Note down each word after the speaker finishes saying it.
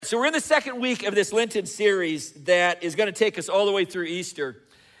so we're in the second week of this Lenten series that is going to take us all the way through Easter.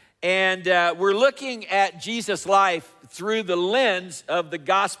 And we're looking at Jesus' life through the lens of the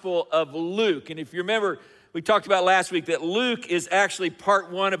Gospel of Luke. And if you remember, we talked about last week that Luke is actually part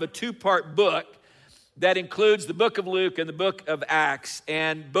one of a two-part book that includes the book of Luke and the book of Acts.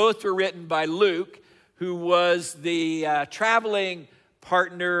 And both were written by Luke, who was the traveling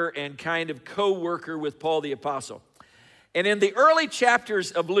partner and kind of co-worker with Paul the Apostle. And in the early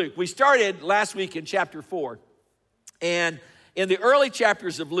chapters of Luke, we started last week in chapter 4. And in the early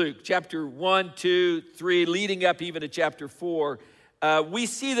chapters of Luke, chapter 1, 2, 3, leading up even to chapter 4, we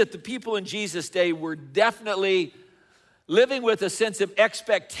see that the people in Jesus' day were definitely living with a sense of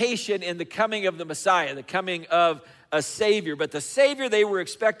expectation in the coming of the Messiah, the coming of a Savior. But the Savior they were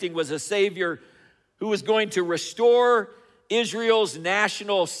expecting was a Savior who was going to restore Israel's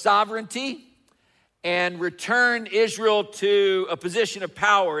national sovereignty and return Israel to a position of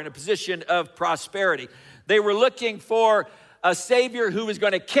power and a position of prosperity. They were looking for a Savior who was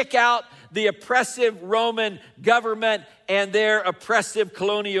going to kick out the oppressive Roman government and their oppressive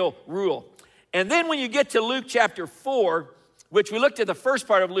colonial rule. And then when you get to Luke chapter 4, which we looked at the first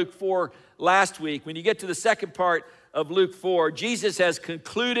part of Luke 4 last week, when you get to the second part of Luke 4, Jesus has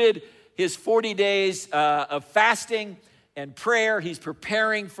concluded his 40 days of fasting and prayer. He's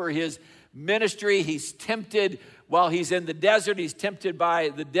preparing for his ministry. He's tempted while he's in the desert. He's tempted by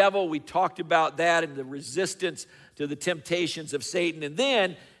the devil. We talked about that and the resistance to the temptations of Satan. And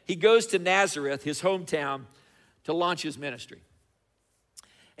then he goes to Nazareth, his hometown, to launch his ministry.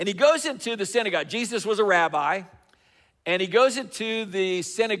 And he goes into the synagogue. Jesus was a rabbi, and he goes into the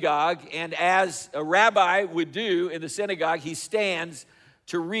synagogue, and as a rabbi would do in the synagogue, he stands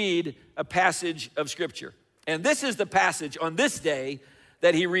to read a passage of Scripture. And this is the passage on this day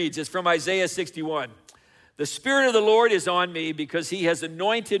that he reads. It's from Isaiah 61. The Spirit of the Lord is on me because he has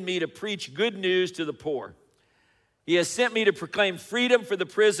anointed me to preach good news to the poor. He has sent me to proclaim freedom for the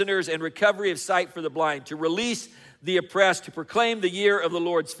prisoners and recovery of sight for the blind, to release the oppressed, to proclaim the year of the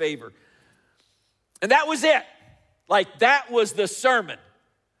Lord's favor. And that was it. Like, that was the sermon.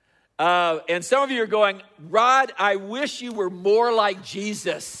 And some of you are going, Rod, I wish you were more like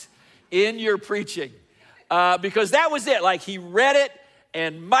Jesus in your preaching. Because that was it. Like, he read it,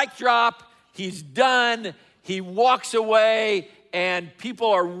 and mic drop, he's done, he walks away, and people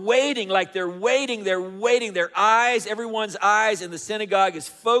are waiting, like they're waiting. Their eyes, everyone's eyes in the synagogue is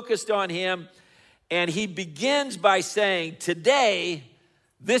focused on him. And he begins by saying, today,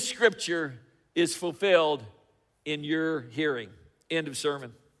 this scripture is fulfilled in your hearing. End of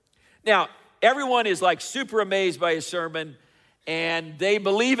sermon. Now, everyone is like super amazed by his sermon. And they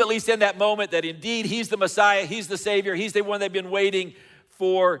believe, at least in that moment, that indeed he's the Messiah, he's the Savior, he's the one they've been waiting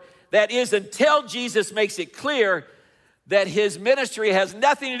for. That is, until Jesus makes it clear that his ministry has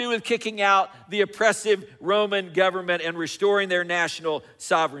nothing to do with kicking out the oppressive Roman government and restoring their national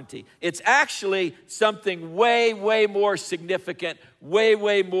sovereignty. It's actually something way, way more significant, way,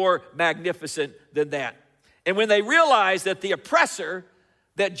 way more magnificent than that. And when they realize that the oppressor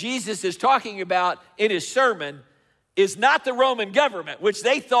that Jesus is talking about in his sermon is not the Roman government, which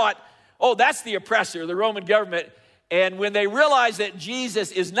they thought, oh, that's the oppressor, the Roman government. And when they realize that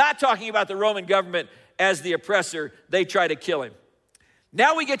Jesus is not talking about the Roman government as the oppressor, they try to kill him.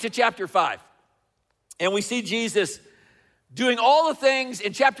 Now we get to chapter 5, and we see Jesus doing all the things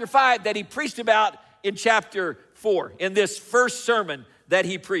in chapter 5 that he preached about in chapter 4, in this first sermon that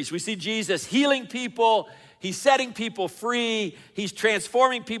he preached. We see Jesus healing people, he's setting people free, he's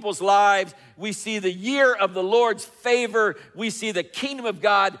transforming people's lives. We see the year of the Lord's favor. We see the kingdom of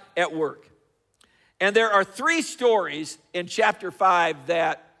God at work. And there are 3 stories in chapter 5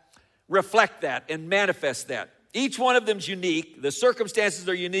 that reflect that and manifest that. Each one of them's unique. The circumstances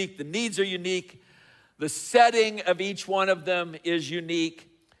are unique. The needs are unique. The setting of each one of them is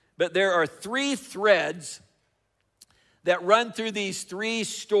unique. But there are 3 threads that run through these 3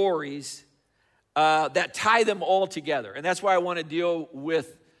 stories that tie them all together. And that's why I want to deal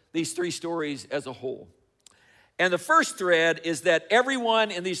with these 3 stories as a whole. And the first thread is that everyone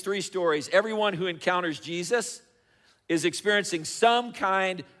in these 3 stories, everyone who encounters Jesus, is experiencing some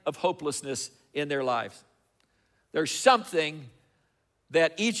kind of hopelessness in their lives. There's something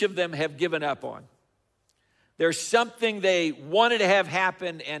that each of them have given up on. There's something they wanted to have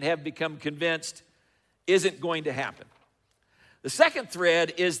happen and have become convinced isn't going to happen. The second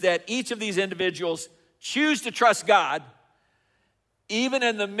thread is that each of these individuals choose to trust God, even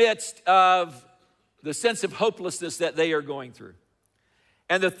in the midst of the sense of hopelessness that they are going through.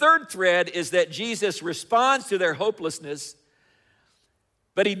 And the third thread is that Jesus responds to their hopelessness,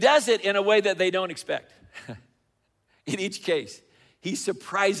 but he does it in a way that they don't expect. In each case, he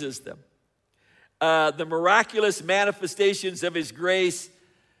surprises them. The miraculous manifestations of his grace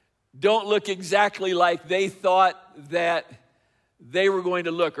don't look exactly like they thought that they were going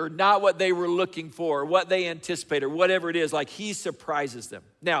to look, or not what they were looking for, or what they anticipated, or whatever it is. Like, he surprises them.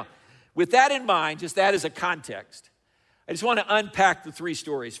 Now, with that in mind, just that as a context, I just want to unpack the three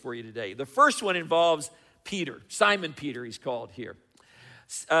stories for you today. The first one involves Peter, Simon Peter, he's called here.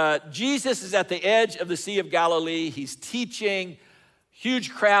 Jesus is at the edge of the Sea of Galilee. He's teaching.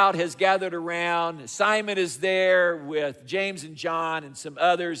 Huge crowd has gathered around. Simon is there with James and John and some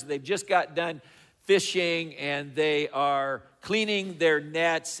others. They've just got done fishing and they are cleaning their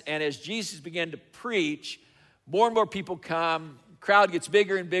nets. And as Jesus began to preach, more and more people come. Crowd gets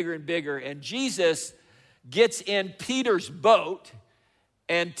bigger and bigger and bigger. And Jesus gets in Peter's boat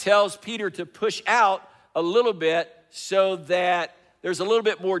and tells Peter to push out a little bit so that there's a little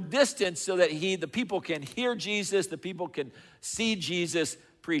bit more distance so that the people can hear Jesus, the people can see Jesus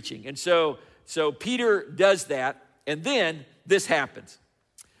preaching. And so Peter does that, and then this happens.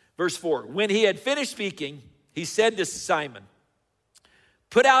 Verse 4, when he had finished speaking, he said to Simon,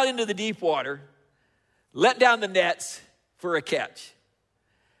 put out into the deep water, let down the nets for a catch.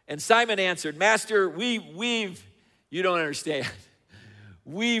 And Simon answered, Master, you don't understand.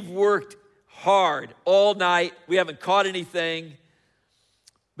 We've worked hard all night. We haven't caught anything.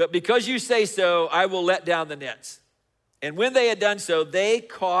 But because you say so, I will let down the nets. And when they had done so, they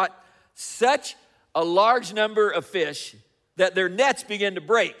caught such a large number of fish that their nets began to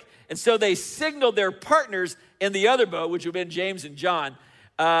break. And so they signaled their partners in the other boat, which would have been James and John,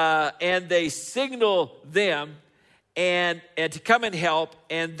 and they signal them and to come and help.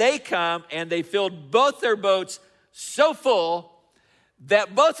 And they come and they filled both their boats so full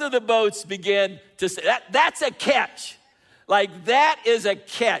that both of the boats began to say, that's a catch. Like, that is a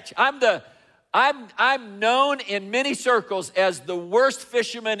catch. I'm known in many circles as the worst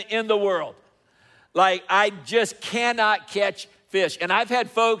fisherman in the world. Like, I just cannot catch fish. And I've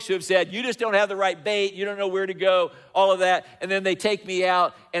had folks who have said, you just don't have the right bait, you don't know where to go, all of that. And then they take me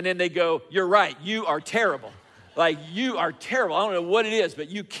out and then they go, you're right, you are terrible. Like, you are terrible. I don't know what it is, but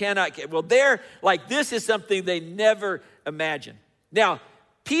you cannot catch. Well, this is something they never imagined. Now,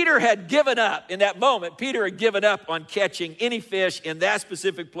 Peter had given up in that moment. Peter had given up on catching any fish in that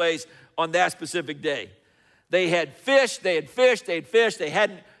specific place on that specific day. They had fished, they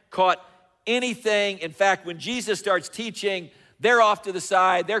hadn't caught anything. In fact, when Jesus starts teaching, they're off to the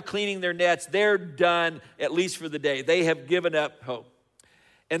side, they're cleaning their nets, they're done, at least for the day. They have given up hope.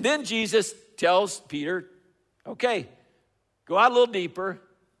 And then Jesus tells Peter, okay, go out a little deeper,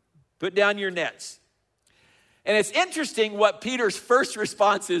 put down your nets. And it's interesting what Peter's first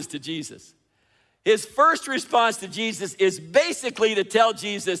response is to Jesus. His first response to Jesus is basically to tell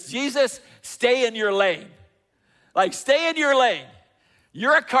Jesus, Jesus, stay in your lane. Like, stay in your lane.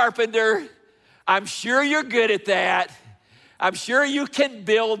 You're a carpenter. I'm sure you're good at that. I'm sure you can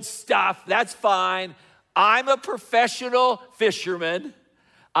build stuff. That's fine. I'm a professional fisherman.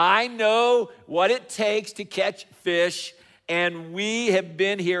 I know what it takes to catch fish. And we have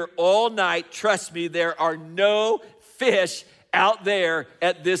been here all night. Trust me, there are no fish out there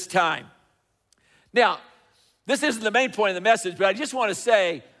at this time. Now, this isn't the main point of the message, but I just want to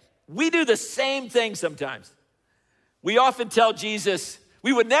say, we do the same thing sometimes. We often tell Jesus,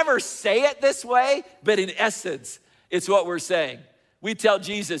 we would never say it this way, but in essence, it's what we're saying. We tell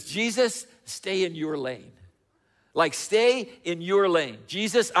Jesus, Jesus, stay in your lane. Like, stay in your lane.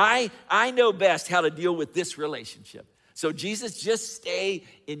 Jesus, I know best how to deal with this relationship. So Jesus, just stay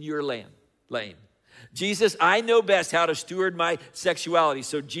in your lane. Jesus, I know best how to steward my sexuality.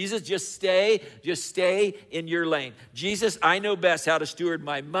 So Jesus, just stay in your lane. Jesus, I know best how to steward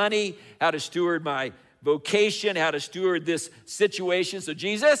my money, how to steward my vocation, how to steward this situation. So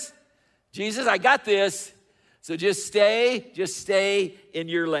Jesus, I got this. So just stay in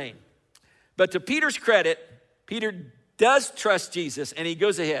your lane. But to Peter's credit, Peter does trust Jesus and he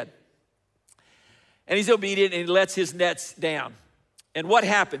goes ahead. And he's obedient and he lets his nets down. And what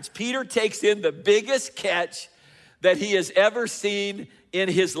happens? Peter takes in the biggest catch that he has ever seen in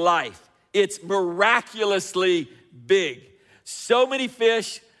his life. It's miraculously big. So many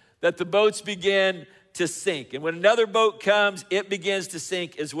fish that the boats begin to sink. And when another boat comes, it begins to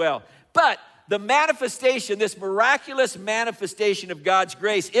sink as well. But the manifestation, this miraculous manifestation of God's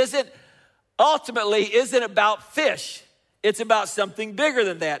grace isn't about fish. It's about something bigger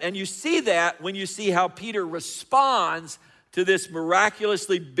than that. And you see that when you see how Peter responds to this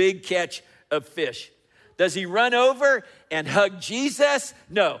miraculously big catch of fish. Does he run over and hug Jesus?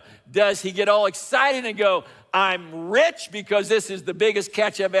 No. Does he get all excited and go, I'm rich because this is the biggest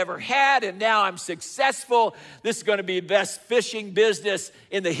catch I've ever had, and now I'm successful. This is going to be the best fishing business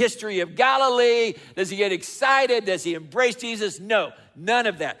in the history of Galilee. Does he get excited? Does he embrace Jesus? No, none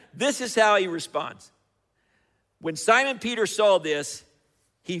of that. This is how he responds. When Simon Peter saw this,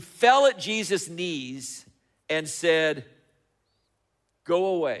 he fell at Jesus' knees and said, "Go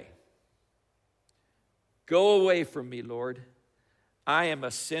away. Go away from me, Lord. I am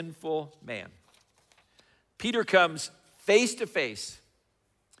a sinful man." Peter comes face to face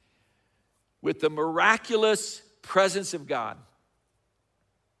with the miraculous presence of God.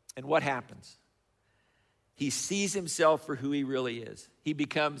 And what happens? He sees himself for who he really is. He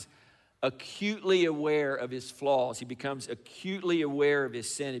becomes acutely aware of his flaws. He becomes acutely aware of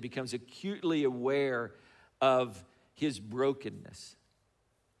his sin. He becomes acutely aware of his brokenness.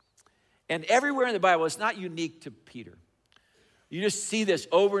 And everywhere in the Bible, it's not unique to Peter. You just see this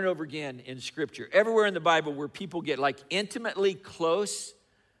over and over again in Scripture. Everywhere in the Bible where people get like intimately close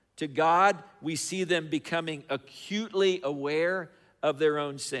to God, we see them becoming acutely aware of their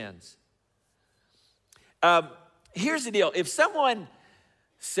own sins. Here's the deal. If someone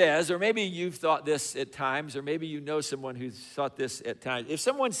says, or maybe you've thought this at times, or maybe you know someone who's thought this at times. If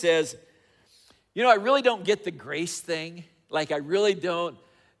someone says, I really don't get the grace thing. Like I really don't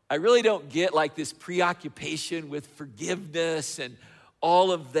get like this preoccupation with forgiveness and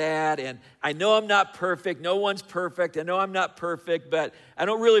all of that. And I know I'm not perfect. No one's perfect. I know I'm not perfect, but I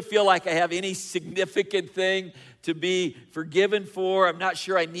don't really feel like I have any significant thing to be forgiven for. I'm not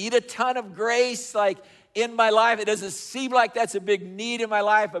sure I need a ton of grace like in my life. It doesn't seem like that's a big need in my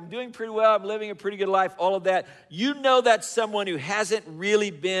life. I'm doing pretty well. I'm living a pretty good life, all of that. You know that's someone who hasn't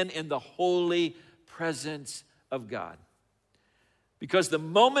really been in the holy presence of God. Because the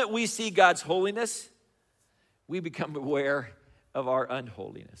moment we see God's holiness, we become aware of our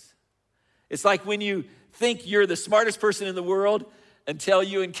unholiness. It's like when you think you're the smartest person in the world until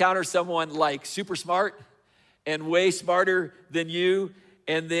you encounter someone like super smart and way smarter than you,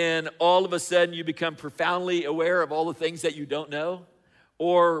 and then all of a sudden you become profoundly aware of all the things that you don't know.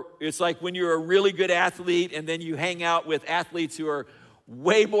 Or it's like when you're a really good athlete and then you hang out with athletes who are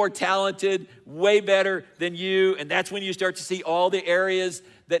way more talented, way better than you, and that's when you start to see all the areas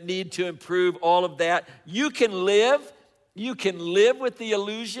that need to improve, all of that. You can live with the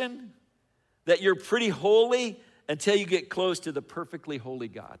illusion that you're pretty holy until you get close to the perfectly holy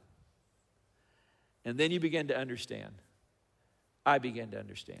God. And then you begin to understand, I began to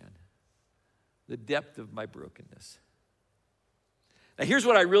understand the depth of my brokenness. Now here's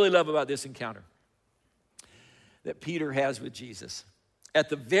what I really love about this encounter that Peter has with Jesus. At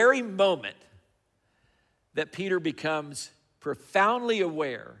the very moment that Peter becomes profoundly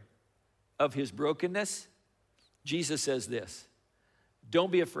aware of his brokenness, Jesus says this, "Don't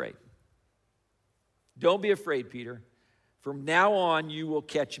be afraid. Don't be afraid, Peter. From now on, you will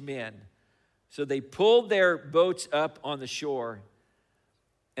catch men." So they pulled their boats up on the shore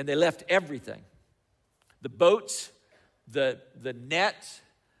and they left everything. The boats, the nets,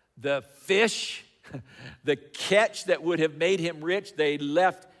 the fish, the catch that would have made him rich. They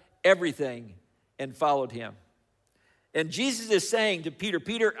left everything and followed him. And Jesus is saying to Peter,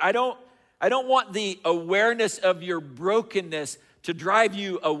 "Peter, I don't want the awareness of your brokenness to drive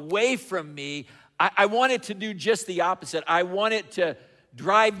you away from me. I want it to do just the opposite. I want it to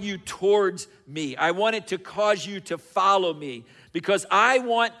drive you towards me. I want it to cause you to follow me because I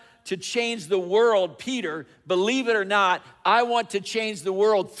want to change the world." Peter, believe it or not, I want to change the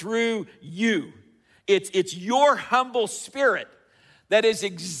world through you. It's your humble spirit that is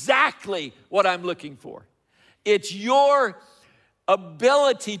exactly what I'm looking for. It's your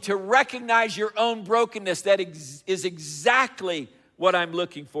ability to recognize your own brokenness that is exactly what I'm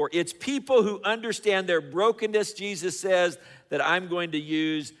looking for. It's people who understand their brokenness, Jesus says, that I'm going to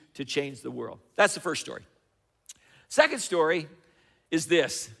use to change the world. That's the first story. Second story is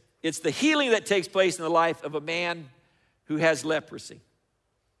this. It's the healing that takes place in the life of a man who has leprosy.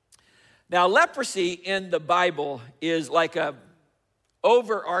 Now, leprosy in the Bible is like a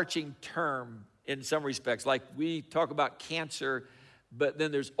overarching term in some respects. Like we talk about cancer, but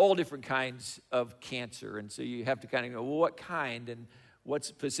then there's all different kinds of cancer. And so you have to kind of know, well, what kind and what's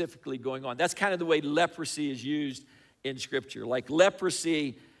specifically going on. That's kind of the way leprosy is used in Scripture. Like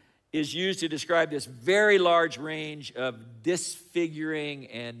leprosy is used to describe this very large range of disfiguring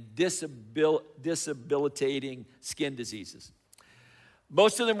and disabilitating skin diseases.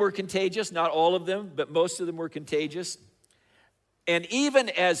 Most of them were contagious, not all of them, but most of them were contagious. And even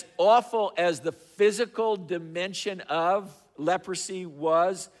as awful as the physical dimension of leprosy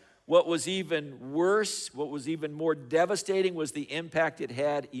was, what was even worse, what was even more devastating was the impact it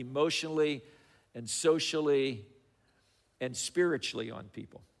had emotionally and socially and spiritually on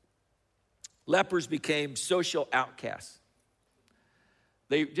people. Lepers became social outcasts.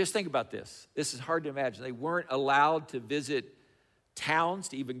 Just think about this. This is hard to imagine. They weren't allowed to visit towns,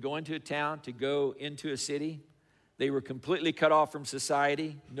 to even go into a town, to go into a city. They were completely cut off from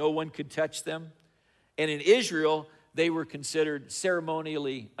society. No one could touch them. And in Israel, they were considered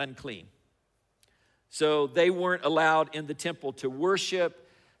ceremonially unclean. So they weren't allowed in the temple to worship,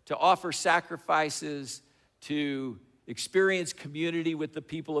 to offer sacrifices, to experience community with the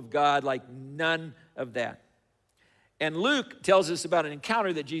people of God, like none of that. And Luke tells us about an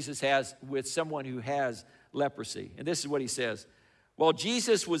encounter that Jesus has with someone who has leprosy. And this is what he says. While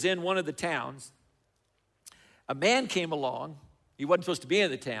Jesus was in one of the towns, a man came along. He wasn't supposed to be in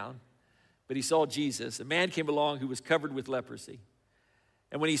the town, but he saw Jesus. A man came along who was covered with leprosy.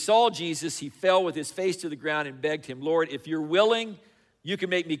 And when he saw Jesus, he fell with his face to the ground and begged him, Lord, if you're willing, you can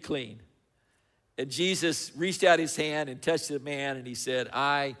make me clean. And Jesus reached out his hand and touched the man, and he said,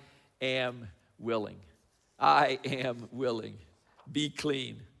 I am willing. I am willing. Be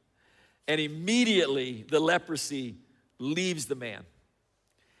clean. And immediately the leprosy leaves the man.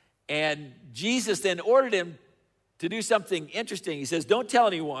 And Jesus then ordered him to do something interesting. He says, don't tell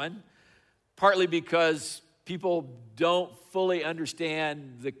anyone, partly because people don't fully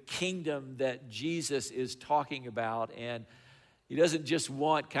understand the kingdom that Jesus is talking about. And he doesn't just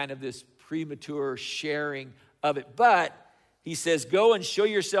want kind of this premature sharing of it. But he says, go and show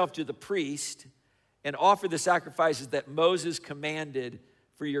yourself to the priest and offer the sacrifices that Moses commanded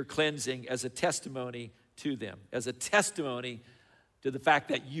for your cleansing as a testimony to them, as a testimony to the fact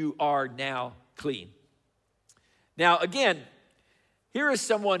that you are now clean. Now, again, here is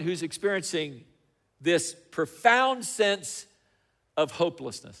someone who's experiencing this profound sense of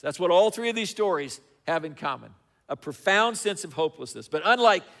hopelessness. That's what all three of these stories have in common, a profound sense of hopelessness. But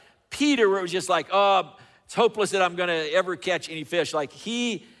unlike Peter, where it was just like, oh, it's hopeless that I'm going to ever catch any fish, like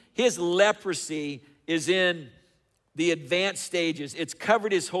his leprosy is in the advanced stages. It's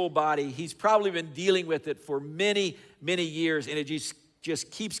covered his whole body. He's probably been dealing with it for many, many years, and it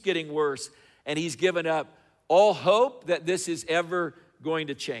just keeps getting worse. And he's given up all hope that this is ever going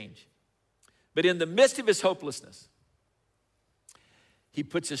to change. But in the midst of his hopelessness, he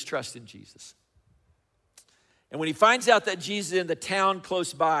puts his trust in Jesus. And when he finds out that Jesus is in the town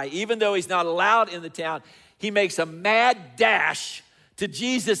close by, even though he's not allowed in the town, he makes a mad dash to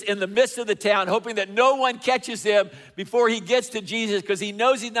Jesus in the midst of the town, hoping that no one catches him before he gets to Jesus, because he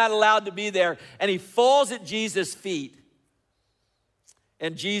knows he's not allowed to be there. And he falls at Jesus' feet.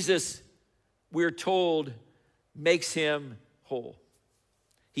 And Jesus, we're told, makes him whole.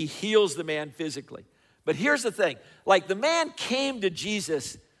 He heals the man physically. But here's the thing. Like, the man came to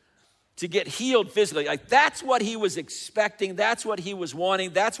Jesus to get healed physically. Like, that's what he was expecting. That's what he was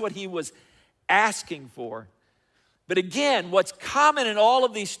wanting. That's what he was asking for. But again, what's common in all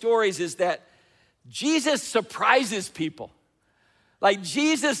of these stories is that Jesus surprises people. Like,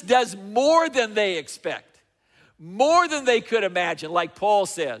 Jesus does more than they expect, more than they could imagine, like Paul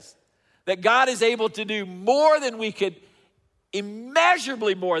says, that God is able to do more than we could,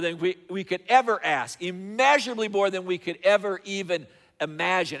 immeasurably more than we could ever ask, immeasurably more than we could ever even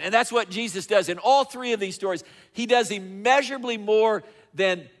imagine. And that's what Jesus does in all three of these stories. He does immeasurably more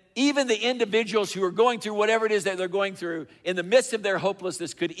than even the individuals who are going through whatever it is that they're going through in the midst of their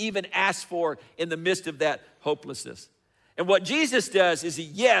hopelessness could even ask for in the midst of that hopelessness. And what Jesus does is he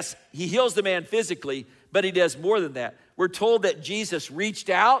heals the man physically, but he does more than that. We're told that Jesus reached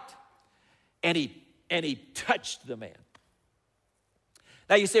out and he touched the man.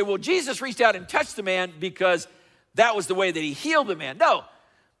 Now you say, well, Jesus reached out and touched the man because that was the way that he healed the man. No,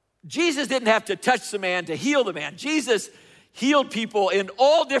 Jesus didn't have to touch the man to heal the man. Jesus healed people in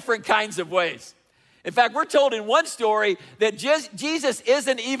all different kinds of ways. In fact, we're told in one story that Jesus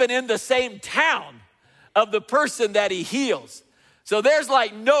isn't even in the same town of the person that he heals. So there's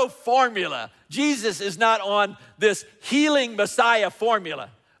like no formula. Jesus is not on this healing Messiah formula.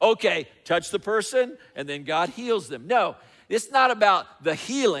 Okay, touch the person and then God heals them. No, it's not about the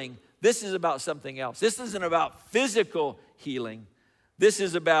healing. This is about something else. This isn't about physical healing. This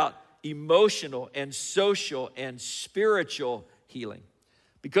is about emotional and social and spiritual healing.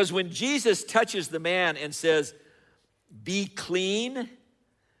 Because when Jesus touches the man and says, be clean,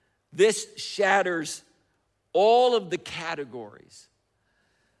 this shatters all of the categories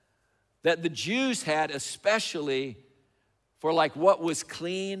that the Jews had, especially for like what was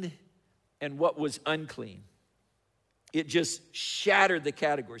clean and what was unclean. It just shattered the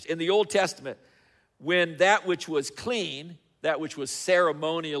categories. In the Old Testament, when that which was clean, that which was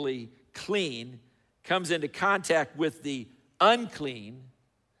ceremonially clean, comes into contact with the unclean,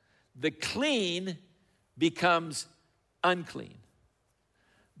 the clean becomes unclean.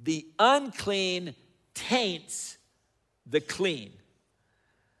 The unclean taints the clean.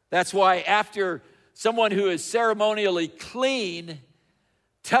 That's why after someone who is ceremonially clean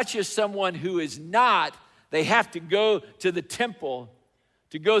touches someone who is not, they have to go to the temple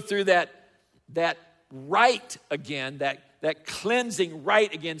to go through that rite again, that cleansing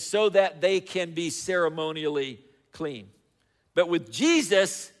rite again, so that they can be ceremonially clean. But with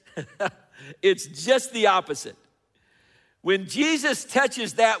Jesus, it's just the opposite. When Jesus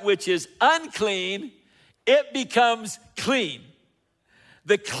touches that which is unclean, it becomes clean.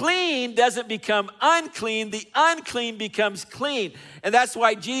 The clean doesn't become unclean, the unclean becomes clean. And that's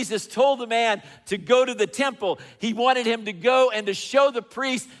why Jesus told the man to go to the temple. He wanted him to go and to show the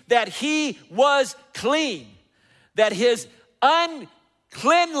priest that he was clean, that his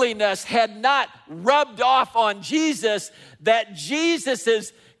uncleanliness had not rubbed off on Jesus, that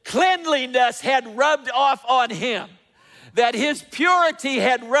Jesus's cleanliness had rubbed off on him, that his purity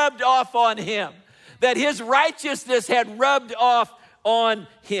had rubbed off on him, that his righteousness had rubbed off on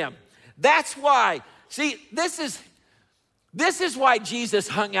him. That's why, see, this is why Jesus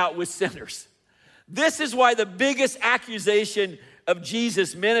hung out with sinners. This is why the biggest accusation of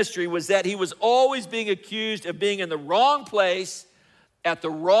Jesus' ministry was that he was always being accused of being in the wrong place at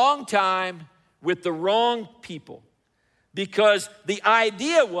the wrong time with the wrong people. Because the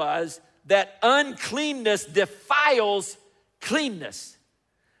idea was that uncleanness defiles cleanness.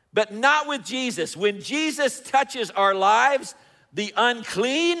 But not with Jesus. When Jesus touches our lives, the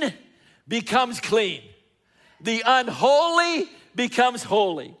unclean becomes clean. The unholy becomes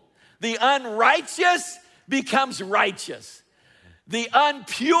holy. The unrighteous becomes righteous. The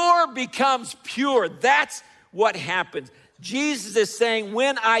unpure becomes pure. That's what happens. Jesus is saying,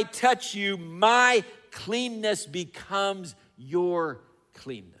 when I touch you, my cleanness becomes your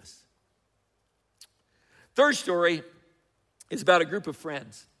cleanness. Third story is about a group of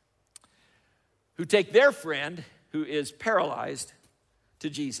friends who take their friend who is paralyzed to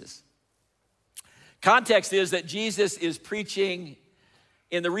Jesus. Context is that Jesus is preaching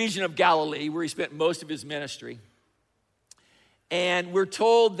in the region of Galilee, where he spent most of his ministry. And we're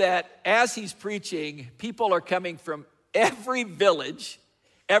told that as he's preaching, people are coming from every village,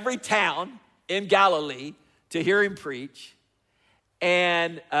 every town in Galilee to hear him preach.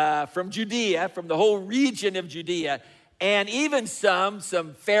 And from Judea, from the whole region of Judea, and even some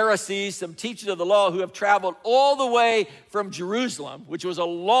Pharisees, some teachers of the law who have traveled all the way from Jerusalem, which was a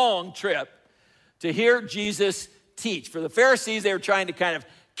long trip, to hear Jesus teach. For the Pharisees, they were trying to kind of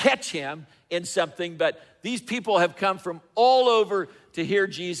catch him in something, but these people have come from all over to hear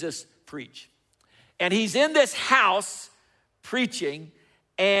Jesus preach. And he's in this house preaching,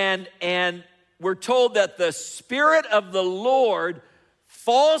 and we're told that the Spirit of the Lord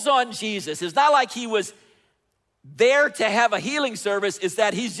falls on Jesus. It's not like he was there to have a healing service. Is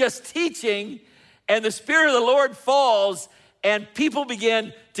that he's just teaching, and the Spirit of the Lord falls, and people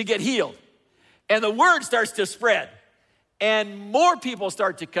begin to get healed. And the word starts to spread. And more people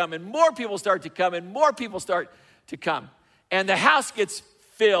start to come, and more people start to come, and more people start to come. And the house gets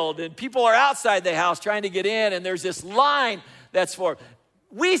filled, and people are outside the house trying to get in, and there's this line that's formed.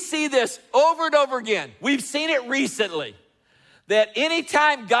 We see this over and over again. We've seen it recently, that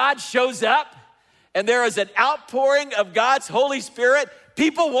anytime God shows up, and there is an outpouring of God's Holy Spirit,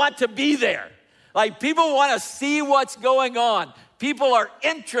 people want to be there. Like, people want to see what's going on. People are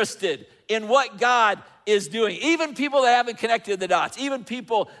interested in what God is doing. Even people that haven't connected the dots, even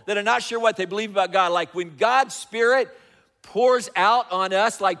people that are not sure what they believe about God. Like, when God's Spirit pours out on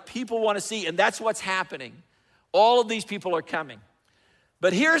us, like, people want to see, and that's what's happening. All of these people are coming.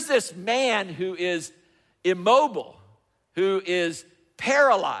 But here's this man who is immobile, who is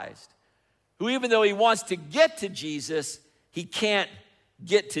paralyzed, who, even though he wants to get to Jesus, he can't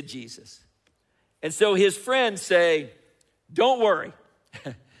get to Jesus. And so his friends say, don't worry.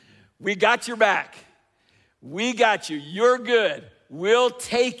 We got your back. We got you. You're good. We'll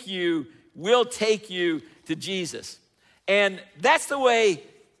take you to Jesus. And that's the way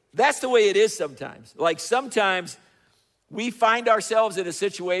it is sometimes. Like, sometimes we find ourselves in a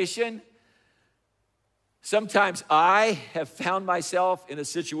situation. Sometimes I have found myself in a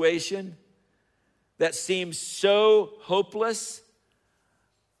situation that seems so hopeless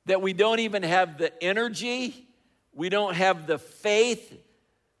that we don't even have the energy, we don't have the faith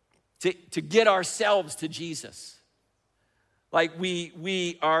to get ourselves to Jesus. Like,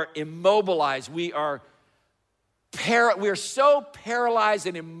 we are immobilized. We are so paralyzed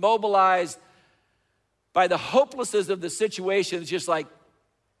and immobilized by the hopelessness of the situation. It's just like,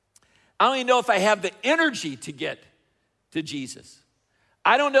 I don't even know if I have the energy to get to Jesus.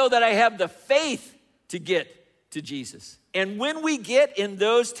 I don't know that I have the faith to get to Jesus. And when we get in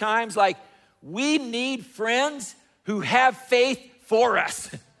those times, like, we need friends who have faith for us.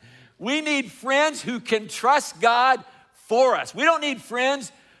 We need friends who can trust God for us. We don't need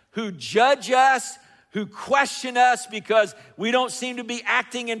friends who judge us, who question us because we don't seem to be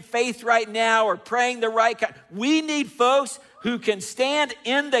acting in faith right now or praying the right kind. We need folks who can stand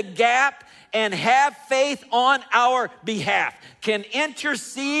in the gap and have faith on our behalf, can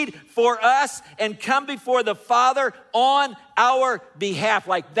intercede for us and come before the Father on our behalf.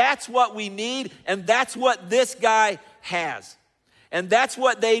 Like, that's what we need, and that's what this guy has. And that's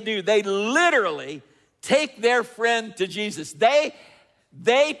what they do. They literally take their friend to Jesus.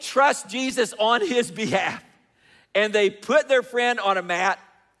 They trust Jesus on his behalf, and they put their friend on a mat,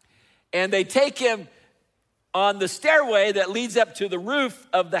 and they take him on the stairway that leads up to the roof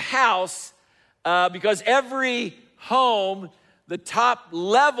of the house, because every home, the top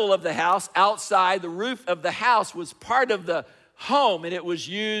level of the house, outside the roof of the house, was part of the home, and it was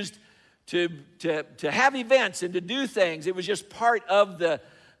used to have events and to do things. It was just part of the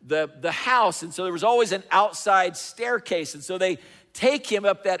house, and so there was always an outside staircase, and so they take him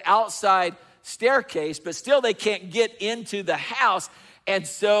up that outside staircase, but still they can't get into the house, and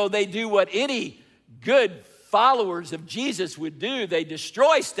so they do what any good followers of Jesus would do. They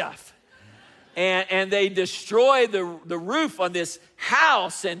destroy stuff. And they destroy the roof on this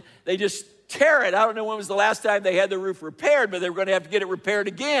house, and they just tear it. I don't know when was the last time they had the roof repaired, but they were going to have to get it repaired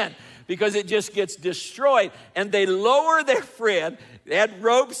again because it just gets destroyed. And they lower their friend, they had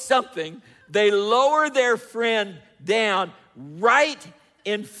ropes, something. They lower their friend down right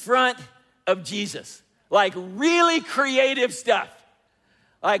in front of Jesus. Like, really creative stuff.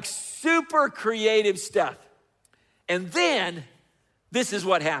 Like, super creative stuff. And then this is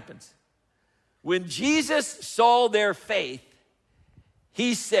what happens. When Jesus saw their faith,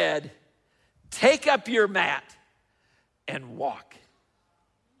 he said, "Take up your mat and walk."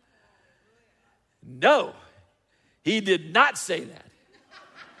 No, he did not say that.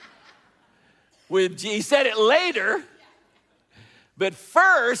 He said it later, but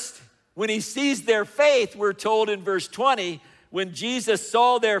first, when he sees their faith, we're told in verse 20, when Jesus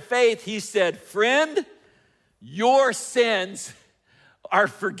saw their faith, he said, "Friend, your sins are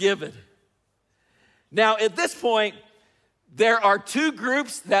forgiven." Now, at this point, there are two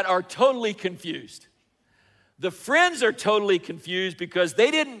groups that are totally confused. The friends are totally confused because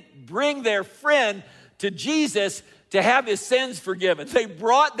they didn't bring their friend to Jesus to have his sins forgiven. They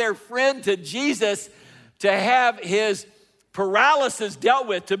brought their friend to Jesus to have his paralysis dealt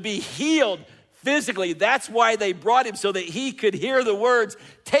with, to be healed physically. That's why they brought him, so that he could hear the words,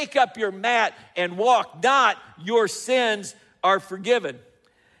 "Take up your mat and walk," not "Your sins are forgiven."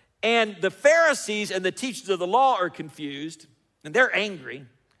 And the Pharisees and the teachers of the law are confused, and they're angry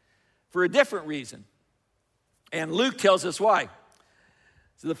for a different reason. And Luke tells us why.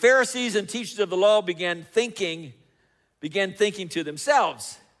 So the Pharisees and teachers of the law began thinking to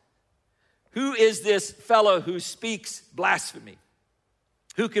themselves, "Who is this fellow who speaks blasphemy?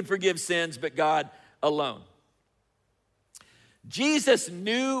 Who can forgive sins but God alone?" Jesus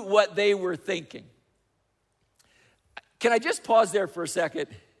knew what they were thinking. Can I just pause there for a second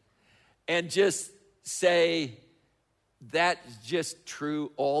and just say that's just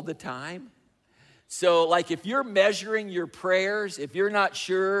true all the time? So, like, if you're measuring your prayers, if you're not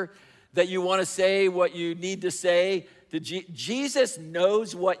sure that you want to say what you need to say, Jesus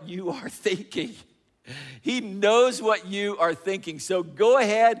knows what you are thinking. He knows what you are thinking. So go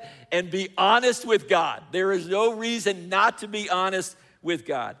ahead and be honest with God. There is no reason not to be honest with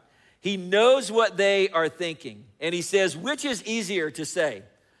God. He knows what they are thinking. And he says, which is easier to say,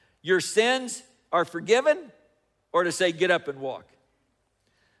 "Your sins are forgiven," or to say, "Get up and walk"?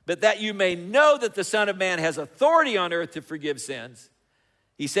 But that you may know that the Son of Man has authority on earth to forgive sins,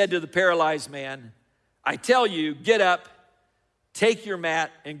 he said to the paralyzed man, "I tell you, get up, take your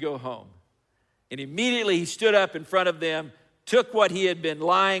mat, and go home." And immediately he stood up in front of them, took what he had been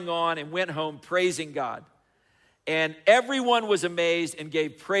lying on, and went home praising God. And everyone was amazed and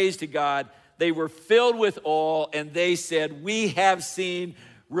gave praise to God. They were filled with awe, and they said, "We have seen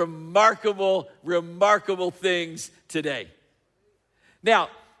remarkable, remarkable things today." Now,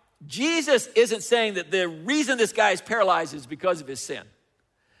 Jesus isn't saying that the reason this guy is paralyzed is because of his sin.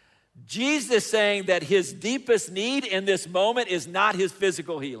 Jesus is saying that his deepest need in this moment is not his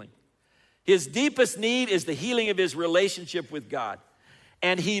physical healing. His deepest need is the healing of his relationship with God.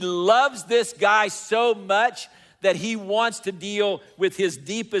 And he loves this guy so much that he wants to deal with his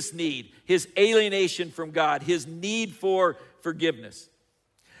deepest need, his alienation from God, his need for forgiveness.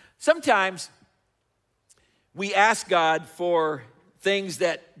 Sometimes we ask God for things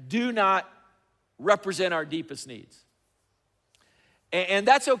that do not represent our deepest needs. And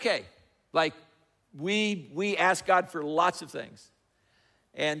that's okay. Like, we ask God for lots of things.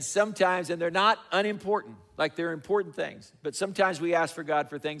 And sometimes, and they're not unimportant, like they're important things, but sometimes we ask for God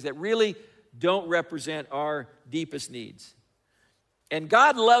for things that really don't represent our deepest needs. And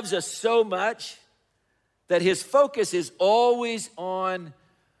God loves us so much that his focus is always on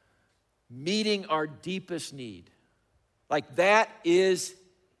meeting our deepest need. Like, that is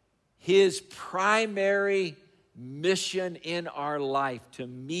his primary mission in our life, to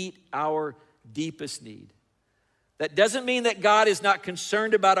meet our deepest need. That doesn't mean that God is not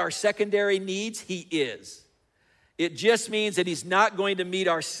concerned about our secondary needs. He is. It just means that he's not going to meet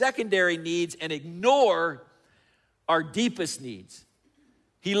our secondary needs and ignore our deepest needs.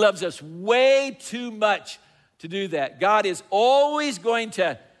 He loves us way too much to do that. God is always going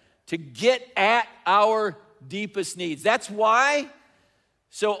to get at our deepest needs. That's why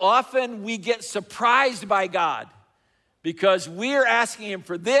so often we get surprised by God, because we're asking him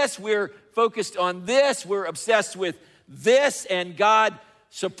for this, we're focused on this, we're obsessed with this, and God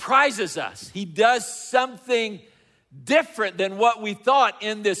surprises us. He does something different than what we thought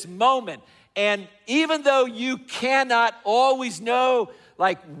in this moment. And even though you cannot always know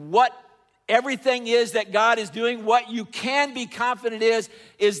like what everything is that God is doing, what you can be confident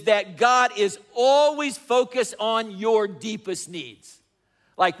is that God is always focused on your deepest needs.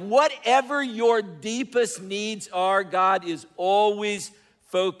 Like, whatever your deepest needs are, God is always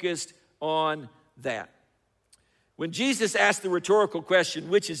focused on that. When Jesus asked the rhetorical question,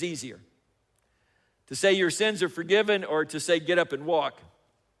 which is easier? To say your sins are forgiven or to say get up and walk?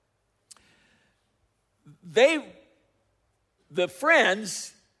 The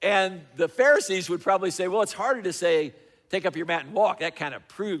friends and the Pharisees would probably say, well, it's harder to say take up your mat and walk. That kind of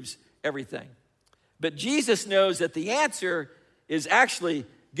proves everything. But Jesus knows that the answer is actually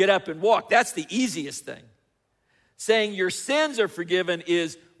get up and walk. That's the easiest thing. Saying your sins are forgiven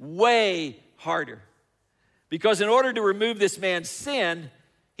is way harder. Because in order to remove this man's sin,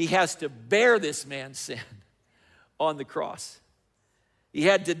 he has to bear this man's sin on the cross. He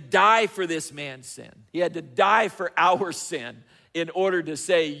had to die for this man's sin. He had to die for our sin in order to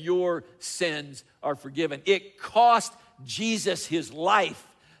say your sins are forgiven. It cost Jesus his life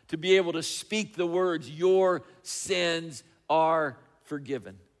to be able to speak the words, your sins are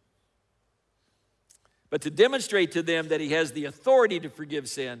forgiven. But to demonstrate to them that he has the authority to forgive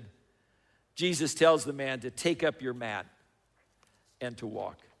sin, Jesus tells the man to take up your mat and to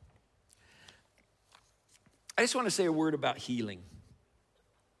walk. I just want to say a word about healing.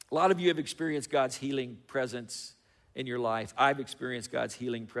 A lot of you have experienced God's healing presence in your life. I've experienced God's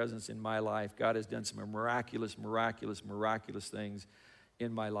healing presence in my life. God has done some miraculous things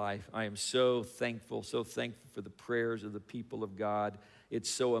in my life. I am so thankful for the prayers of the people of God. It's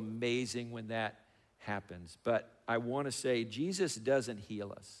so amazing when that happens. But I want to say Jesus doesn't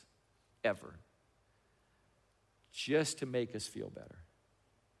heal us ever just to make us feel better,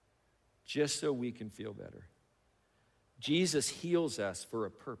 just so we can feel better. Jesus heals us for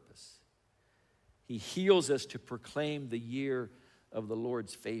a purpose. He heals us to proclaim the year of the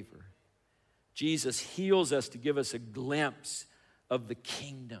Lord's favor. Jesus heals us to give us a glimpse of the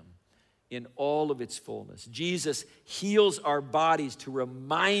kingdom in all of its fullness. Jesus heals our bodies to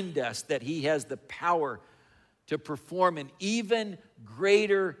remind us that he has the power to perform an even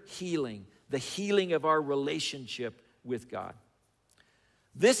greater healing, the healing of our relationship with God.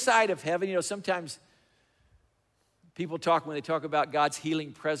 This side of heaven, sometimes people talk, when they talk about God's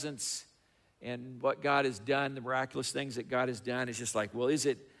healing presence and what God has done, the miraculous things that God has done, it's just like, well, is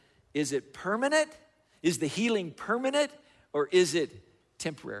it permanent? Is the healing permanent, or is it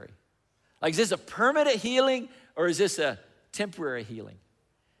temporary? Like, is this a permanent healing, or is this a temporary healing?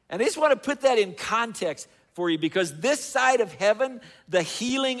 And I just want to put that in context for you, because this side of heaven, the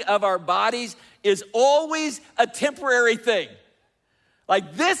healing of our bodies, is always a temporary thing.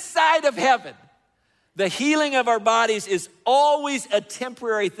 Like, this side of heaven, the healing of our bodies is always a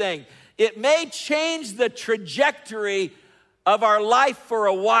temporary thing. It may change the trajectory of our life for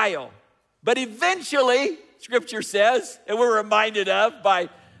a while, but eventually, Scripture says, and we're reminded of by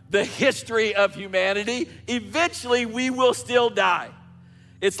the history of humanity, eventually we will still die.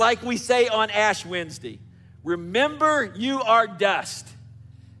 It's like we say on Ash Wednesday, remember you are dust,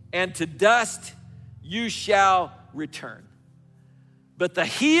 and to dust you shall return. But the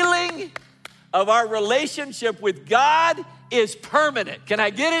healing of our relationship with God is permanent. Can I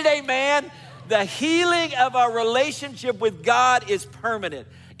get it, amen? The healing of our relationship with God is permanent.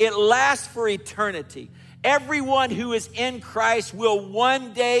 It lasts for eternity. Everyone who is in Christ will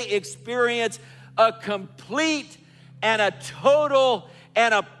one day experience a complete and a total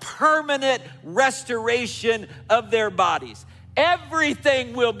and a permanent restoration of their bodies.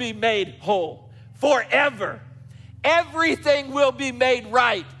 Everything will be made whole forever. Everything will be made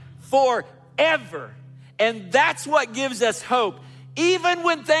right forever. And that's what gives us hope. Even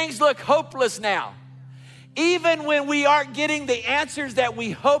when things look hopeless now, even when we aren't getting the answers that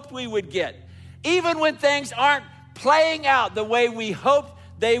we hoped we would get, even when things aren't playing out the way we hoped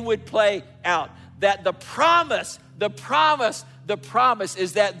they would play out, that the promise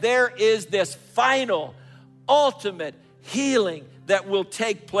is that there is this final, ultimate healing that will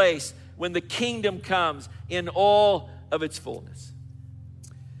take place when the kingdom comes in all of its fullness.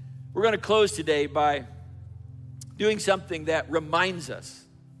 We're going to close today by doing something that reminds us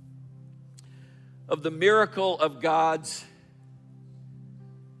of the miracle of God's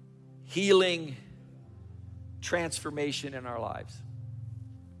healing transformation in our lives.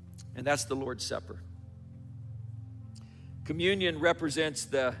 And that's the Lord's Supper. Communion represents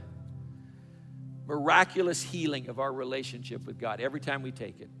the miraculous healing of our relationship with God. Every time we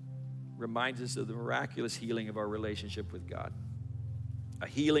take it, reminds us of the miraculous healing of our relationship with God. A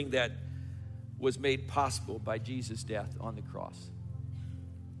healing that was made possible by Jesus' death on the cross.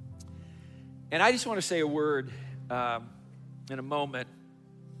 And I just want to say a word in a moment.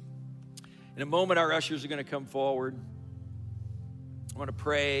 In a moment, our ushers are going to come forward. I want to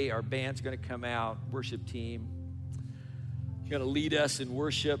pray. Our band's going to come out. Worship team is going to lead us in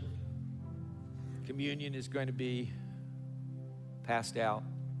worship. Communion is going to be passed out.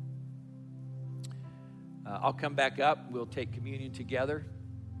 I'll come back up. We'll take communion together,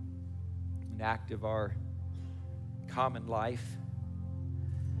 an act of our common life.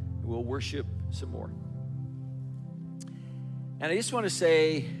 We'll worship some more. And I just want to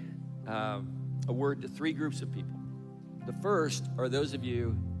say a word to three groups of people. The first are those of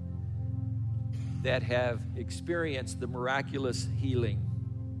you that have experienced the miraculous healing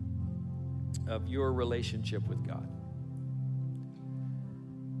of your relationship with God.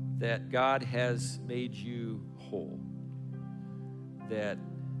 That God has made you whole. That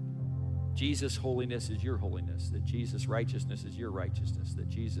Jesus' holiness is your holiness. That Jesus' righteousness is your righteousness. That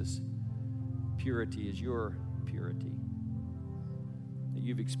Jesus' purity is your purity. That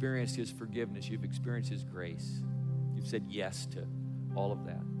you've experienced his forgiveness. You've experienced his grace. You've said yes to all of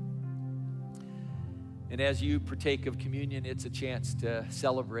that. And as you partake of communion, it's a chance to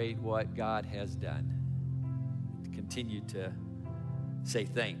celebrate what God has done. To continue to say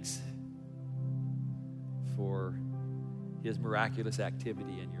thanks for his miraculous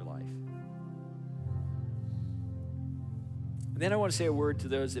activity in your life. And then I want to say a word to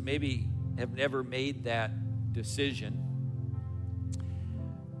those that maybe have never made that decision,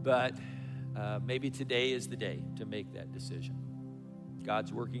 but maybe today is the day to make that decision.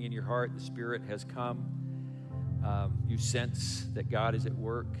 God's working in your heart. The Spirit has come. You sense that God is at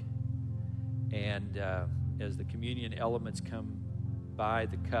work. And as the communion elements come by,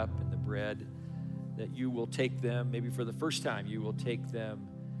 the cup and the bread, that you will take them, maybe for the first time, you will take them,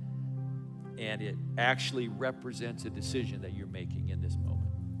 and it actually represents a decision that you're making in this moment.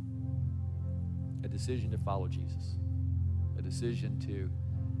 A decision to follow Jesus. A decision to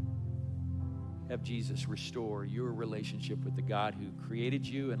have Jesus restore your relationship with the God who created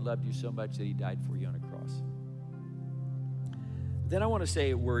you and loved you so much that he died for you on a cross. Then I want to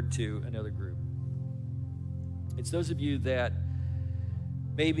say a word to another group. It's those of you that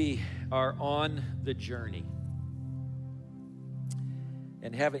maybe are on the journey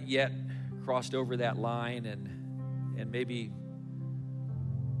and haven't yet crossed over that line and maybe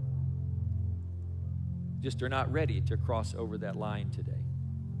just are not ready to cross over that line today.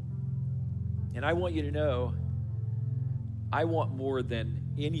 And I want you to know, I want more than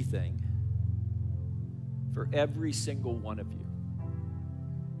anything for every single one of you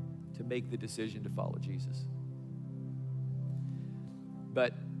to make the decision to follow Jesus.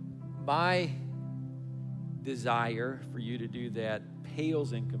 But my desire for you to do that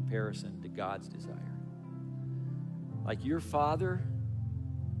pales in comparison to God's desire. Like your Father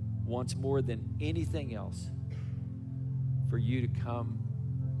wants more than anything else for you to come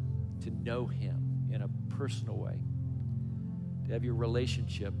to know him in a personal way, to have your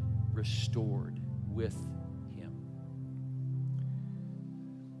relationship restored with him.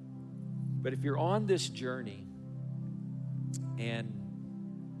 But if you're on this journey and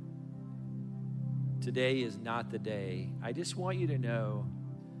today is not the day, I just want you to know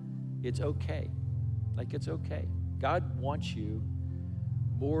it's okay. Like, it's okay. God wants you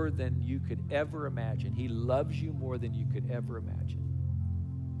more than you could ever imagine. He loves you more than you could ever imagine.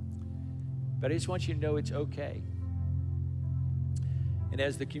 But I just want you to know it's okay. And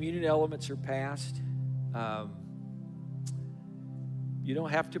as the communion elements are passed, You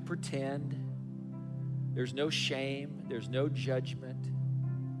don't have to pretend. There's no shame. There's no judgment.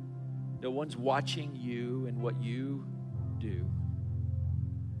 No one's watching you and what you do.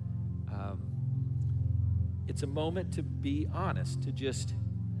 It's a moment to be honest, to just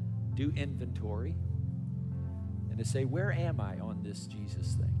do inventory and to say, where am I on this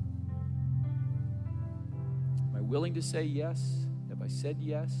Jesus thing? Am I willing to say yes? Have I said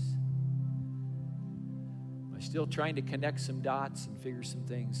yes? Am I still trying to connect some dots and figure some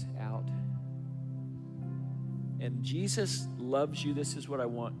things out? And Jesus loves you. This is what I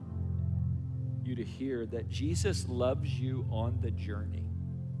want you to hear, that Jesus loves you on the journey.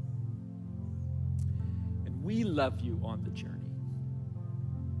 And we love you on the journey.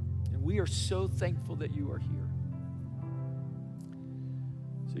 And we are so thankful that you are here.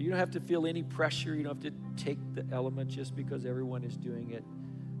 So you don't have to feel any pressure. You don't have to take the element just because everyone is doing it.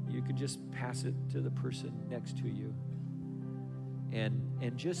 You can just pass it to the person next to you. And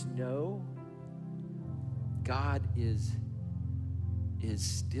just know God is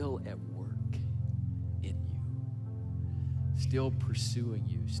still at work in you, still pursuing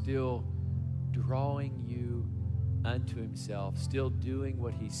you, still drawing you unto himself, still doing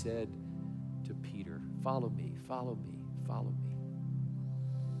what he said to Peter. Follow me, follow me, follow me.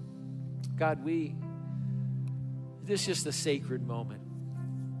 God, this is just a sacred moment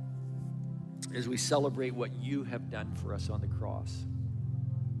as we celebrate what you have done for us on the cross.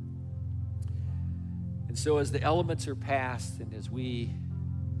 And so as the elements are passed and as we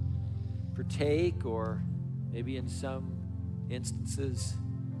partake, or maybe in some instances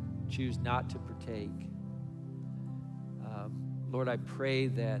choose not to partake, Lord, I pray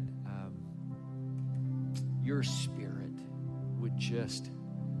that your Spirit would just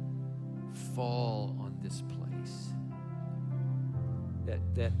fall on this place.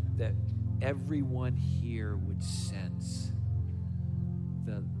 That everyone here would sense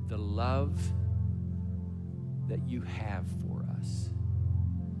the love that you have for us,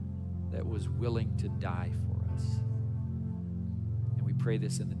 that was willing to die for us. And we pray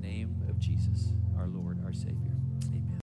this in the name of Jesus.